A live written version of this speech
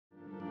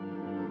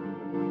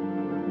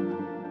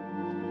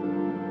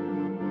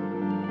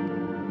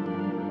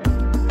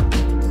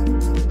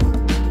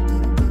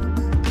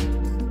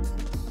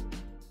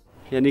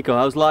Yeah, Nico,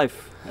 how's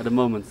life at the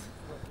moment?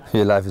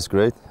 Yeah, life is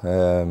great.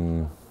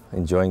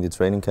 Enjoying the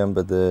training camp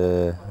at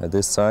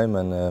this time,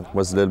 and it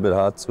was a little bit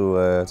hard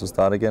to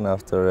start again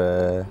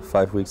after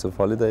 5 weeks of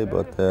holiday.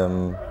 But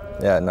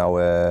yeah, now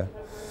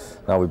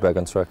we're back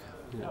on track.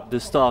 The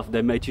staff,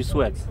 they made you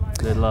sweat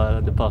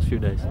the past few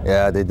days.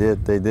 Yeah, they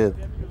did.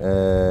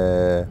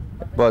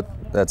 But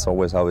that's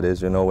always how it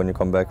is, you know. When you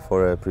come back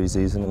for a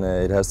pre-season,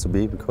 it has to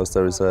be, because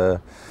there is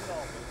a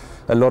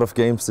lot of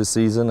games this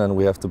season, and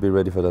we have to be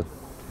ready for that.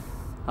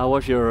 How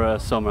was your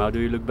summer? How do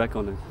you look back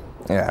on it?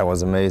 Yeah, it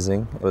was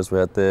amazing. First we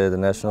had the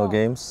national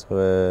games,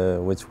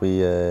 which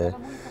we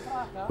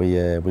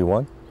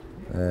won.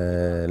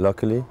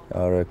 Luckily,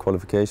 our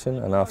qualification,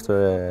 and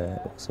after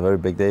it was a very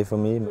big day for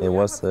me. It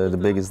was the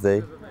biggest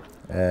day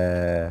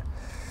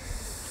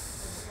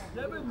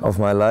of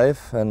my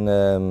life,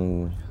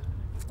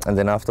 and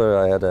then after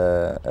I had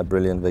a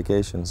brilliant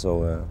vacation.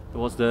 So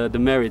was the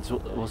marriage,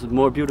 was it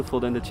more beautiful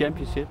than the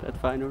championship at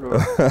Feyenoord, or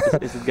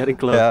is it getting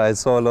close? Yeah, I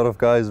saw a lot of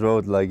guys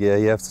wrote like, yeah,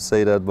 you have to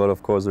say that, but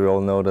of course we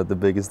all know that the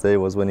biggest day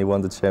was when he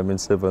won the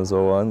championship and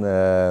so on.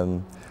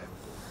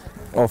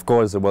 Of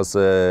course it was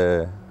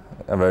a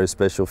very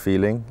special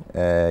feeling.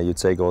 You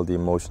take all the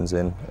emotions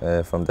in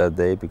from that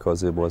day,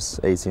 because it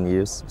was 18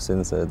 years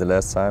since the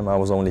last time. I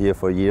was only here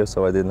for a year,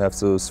 so I didn't have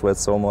to sweat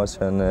so much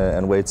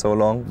and wait so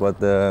long. But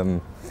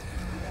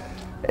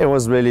it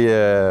was really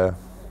a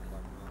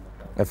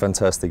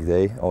fantastic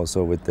day,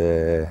 also with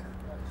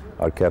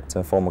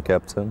our former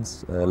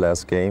captain's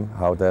last game,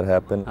 how that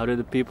happened. How did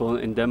the people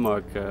in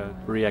Denmark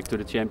react to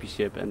the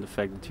championship and the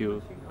fact that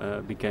you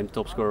became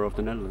top scorer of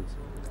the Netherlands?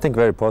 I think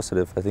very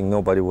positive. I think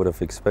nobody would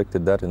have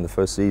expected that in the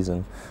first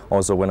season.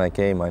 Also, when I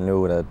came, I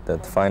knew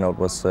that Feyenoord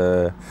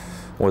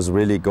was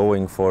really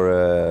going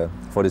for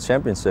the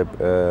championship,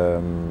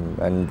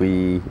 and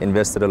we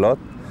invested a lot,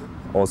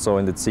 also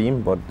in the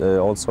team, but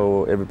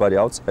also everybody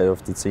outside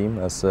of the team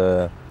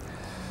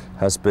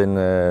has been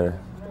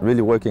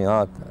really working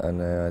hard, and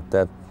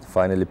that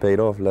finally paid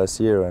off last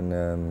year.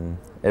 And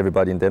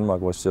everybody in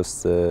Denmark was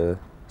just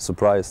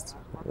surprised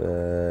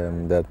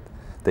that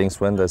things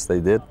went as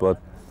they did. But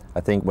I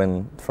think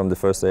from the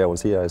first day I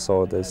was here, I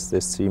saw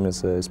this team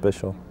is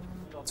special.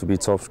 To be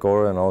top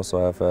scorer and also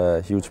have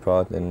a huge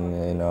part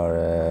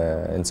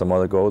in some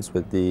other goals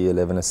with the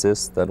 11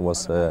 assists, that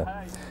was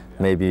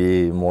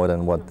maybe more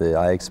than what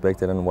I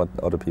expected and what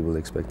other people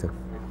expected.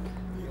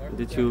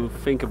 Did you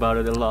think about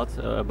it a lot,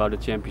 about the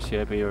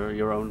championship and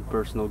your own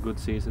personal good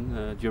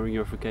season during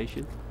your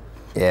vacation?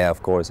 Yeah,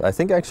 of course. I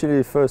think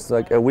actually first,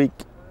 like a week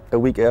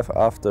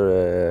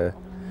after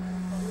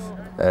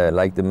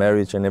like the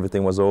marriage and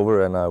everything was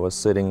over, and I was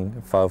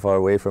sitting far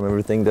away from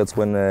everything. That's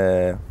when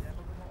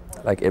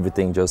like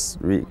everything just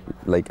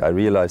I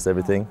realized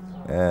everything,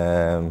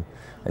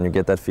 and you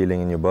get that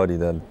feeling in your body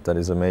that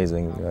is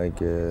amazing. Like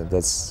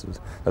that's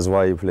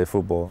why you play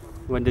football.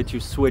 When did you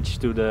switch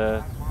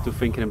to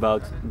thinking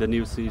about the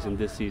new season,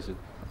 this season?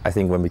 I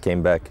think when we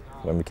came back.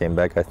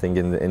 I think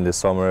in the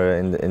summer,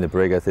 in the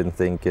break, I didn't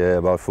think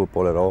about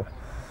football at all.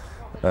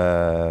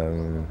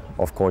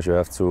 Of course, you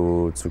have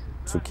to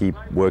keep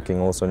working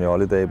also on your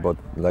holiday, but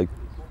like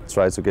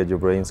try to get your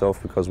brains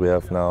off, because we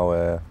have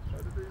now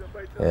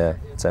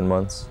 10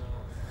 months,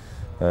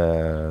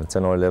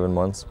 10 or 11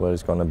 months, where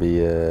it's gonna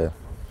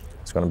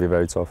be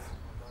very tough.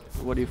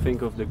 What do you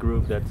think of the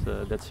group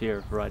that's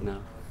here right now?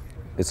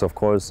 It's of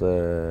course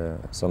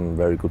some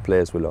very good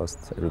players we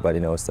lost. Everybody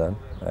knows that.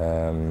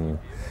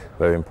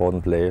 Very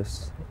important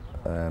players.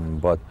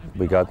 But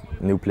we got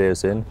new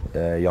players in,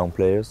 young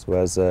players who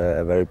has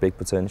a very big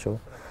potential.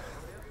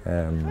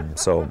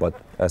 But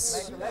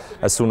as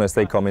soon as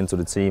they come into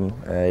the team,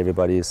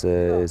 everybody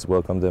is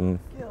welcome them,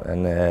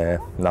 and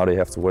now they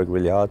have to work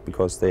really hard,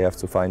 because they have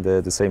to find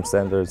the same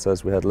standards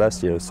as we had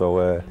last year.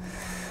 So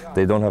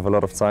they don't have a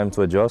lot of time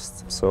to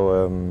adjust.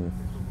 So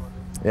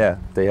yeah,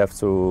 they have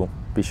to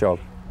be sharp.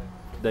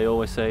 They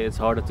always say it's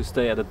harder to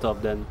stay at the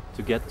top than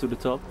to get to the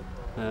top.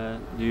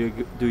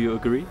 Do you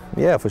agree?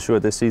 Yeah, for sure.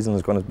 This season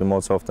is going to be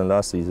more tough than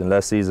last season.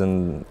 Last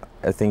season,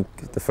 I think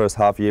the first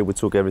half year we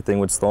took everything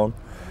with storm.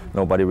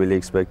 Nobody really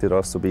expected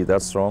us to be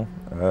that strong.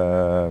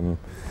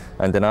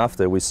 And then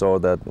after, we saw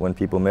that when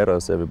people met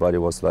us, everybody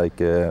was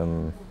like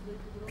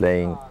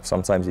playing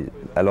sometimes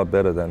a lot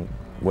better than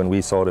when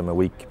we saw them a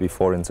week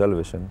before in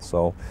television.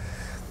 So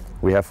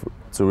we have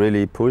to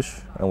really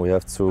push, and we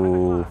have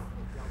to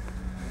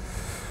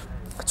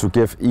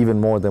give even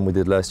more than we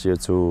did last year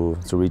to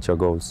reach our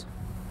goals.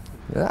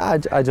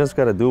 I just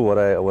got to do what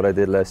I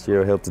did last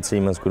year, help the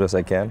team as good as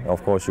I can.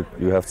 Of course,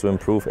 you have to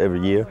improve every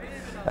year,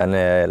 and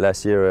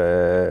last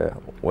year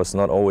was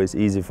not always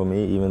easy for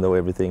me, even though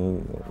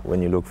everything,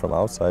 when you look from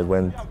outside,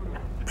 went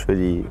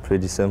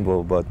pretty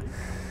simple. But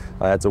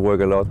I had to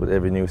work a lot with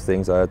every new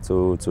things. I had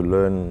to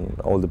learn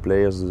all the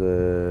players,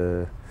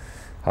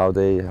 how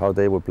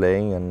they were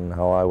playing and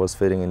how I was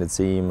fitting in the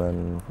team,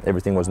 and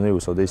everything was new.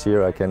 So this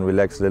year I can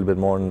relax a little bit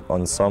more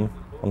on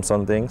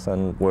some things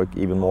and work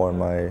even more on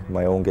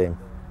my own game.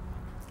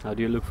 How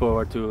do you look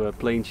forward to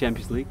playing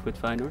Champions League with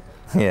Feyenoord?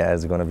 Yeah,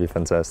 it's going to be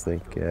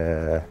fantastic.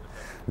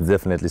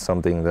 Definitely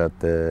something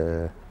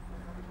that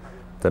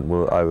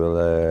I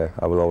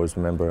will always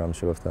remember. I'm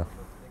sure of that.